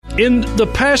In the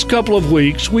past couple of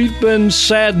weeks, we've been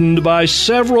saddened by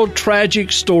several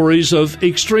tragic stories of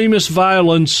extremist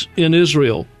violence in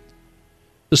Israel.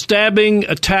 The stabbing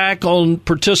attack on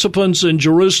participants in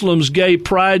Jerusalem's gay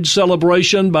pride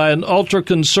celebration by an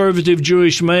ultra-conservative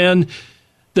Jewish man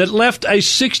that left a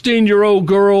 16-year-old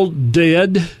girl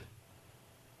dead.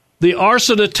 The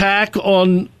arson attack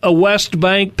on a West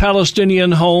Bank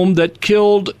Palestinian home that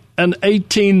killed an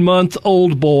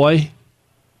 18-month-old boy.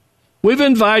 We've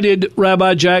invited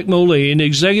Rabbi Jack Moline,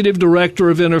 Executive Director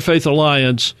of Interfaith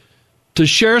Alliance, to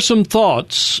share some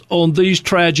thoughts on these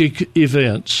tragic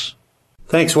events.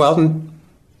 Thanks, Welton.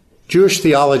 Jewish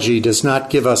theology does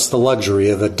not give us the luxury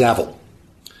of a devil.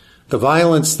 The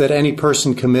violence that any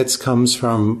person commits comes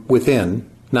from within,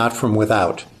 not from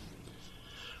without.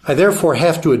 I therefore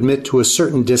have to admit to a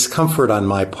certain discomfort on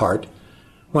my part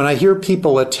when I hear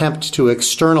people attempt to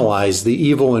externalize the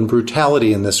evil and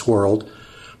brutality in this world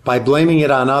by blaming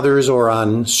it on others or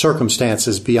on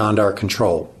circumstances beyond our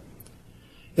control.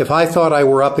 If I thought I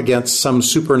were up against some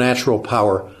supernatural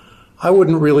power, I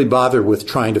wouldn't really bother with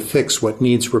trying to fix what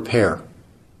needs repair.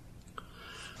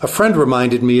 A friend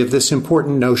reminded me of this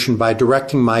important notion by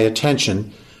directing my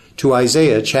attention to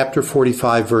Isaiah chapter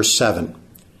 45, verse 7.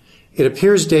 It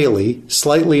appears daily,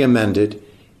 slightly amended,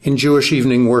 in Jewish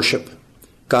evening worship.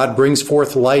 God brings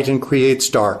forth light and creates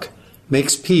dark,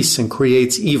 makes peace and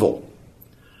creates evil.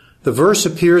 The verse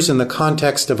appears in the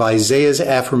context of Isaiah's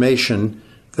affirmation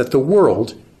that the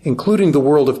world, including the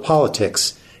world of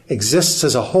politics, exists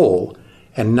as a whole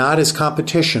and not as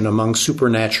competition among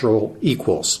supernatural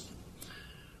equals.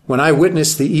 When I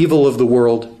witness the evil of the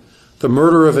world, the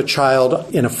murder of a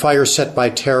child in a fire set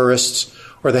by terrorists,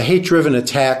 or the hate-driven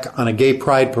attack on a gay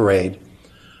pride parade,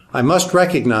 I must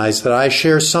recognize that I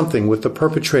share something with the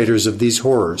perpetrators of these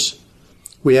horrors.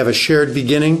 We have a shared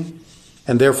beginning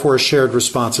and therefore a shared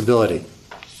responsibility.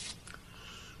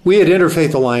 We at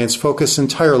Interfaith Alliance focus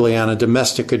entirely on a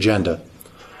domestic agenda.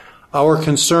 Our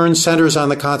concern centers on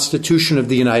the Constitution of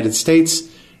the United States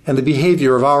and the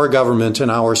behavior of our government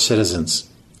and our citizens.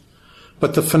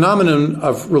 But the phenomenon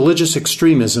of religious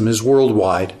extremism is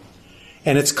worldwide,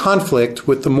 and its conflict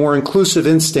with the more inclusive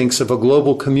instincts of a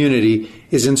global community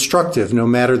is instructive no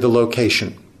matter the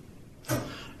location.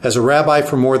 As a rabbi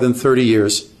for more than 30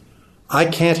 years, I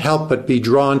can't help but be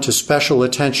drawn to special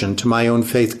attention to my own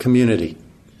faith community.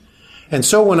 And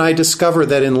so when I discover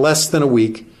that in less than a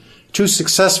week, 2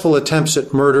 successful attempts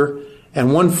at murder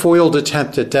and 1 foiled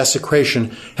attempt at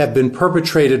desecration have been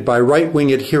perpetrated by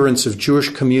right-wing adherents of Jewish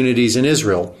communities in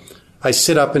Israel, I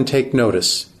sit up and take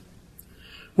notice.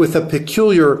 With a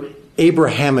peculiar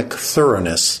Abrahamic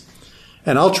thoroughness,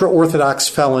 an ultra-Orthodox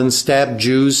felon stabbed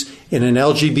Jews in an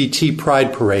LGBT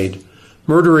pride parade,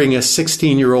 murdering a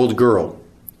 16-year-old girl.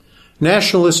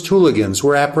 Nationalist hooligans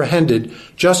were apprehended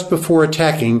just before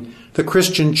attacking the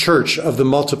Christian Church of the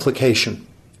Multiplication.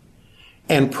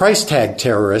 And price tag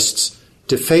terrorists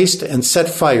defaced and set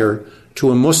fire to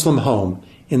a Muslim home,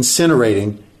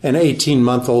 incinerating an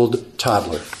 18-month-old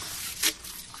toddler.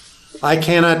 I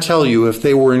cannot tell you if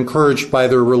they were encouraged by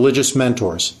their religious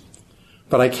mentors,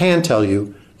 but I can tell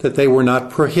you that they were not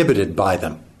prohibited by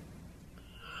them.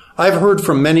 I've heard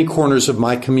from many corners of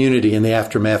my community in the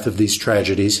aftermath of these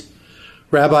tragedies.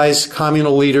 Rabbis,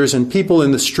 communal leaders, and people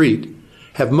in the street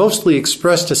have mostly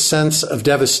expressed a sense of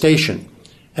devastation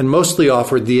and mostly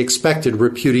offered the expected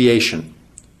repudiation.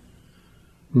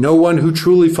 No one who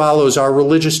truly follows our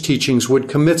religious teachings would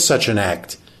commit such an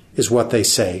act, is what they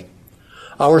say.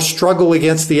 Our struggle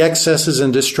against the excesses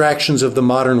and distractions of the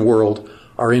modern world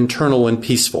are internal and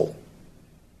peaceful.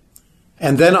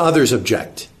 And then others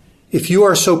object. If you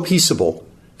are so peaceable,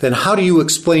 then how do you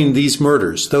explain these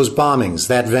murders, those bombings,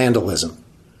 that vandalism?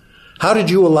 How did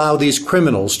you allow these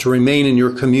criminals to remain in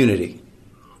your community?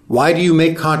 Why do you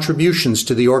make contributions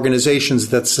to the organizations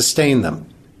that sustain them?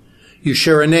 You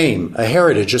share a name, a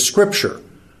heritage, a scripture.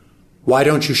 Why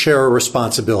don't you share a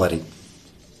responsibility?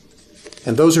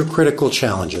 And those are critical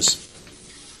challenges.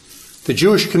 The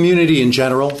Jewish community in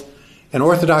general, and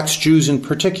Orthodox Jews in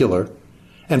particular,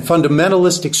 and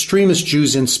fundamentalist extremist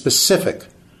Jews in specific,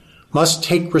 must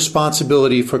take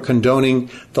responsibility for condoning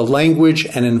the language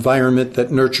and environment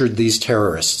that nurtured these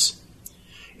terrorists.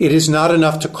 It is not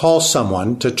enough to call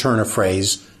someone, to turn a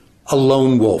phrase, a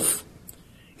lone wolf.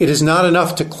 It is not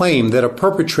enough to claim that a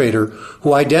perpetrator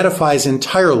who identifies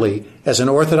entirely as an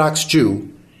Orthodox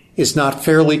Jew is not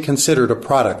fairly considered a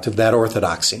product of that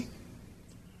orthodoxy.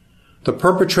 The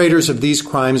perpetrators of these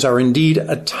crimes are indeed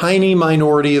a tiny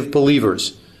minority of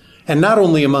believers, and not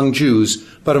only among Jews,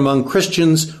 but among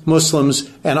Christians, Muslims,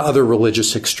 and other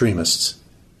religious extremists.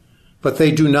 But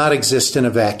they do not exist in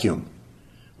a vacuum.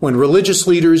 When religious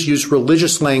leaders use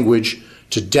religious language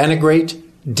to denigrate,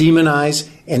 demonize,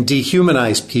 and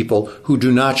dehumanize people who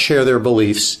do not share their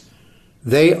beliefs,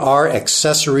 they are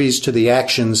accessories to the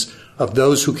actions of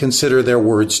those who consider their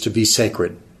words to be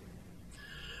sacred.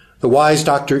 The wise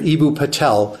Dr. Eboo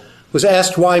Patel was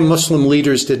asked why Muslim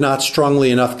leaders did not strongly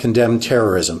enough condemn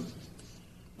terrorism.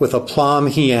 With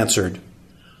aplomb, he answered,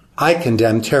 "I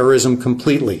condemn terrorism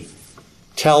completely.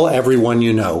 Tell everyone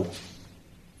you know."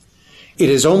 It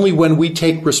is only when we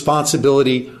take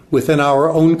responsibility within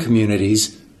our own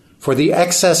communities for the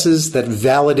excesses that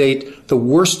validate the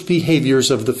worst behaviors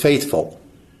of the faithful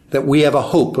that we have a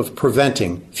hope of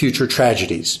preventing future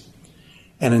tragedies.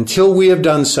 And until we have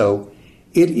done so,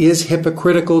 it is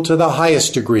hypocritical to the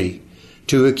highest degree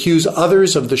to accuse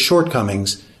others of the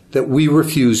shortcomings that we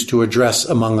refuse to address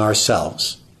among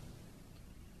ourselves.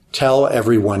 Tell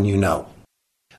everyone you know.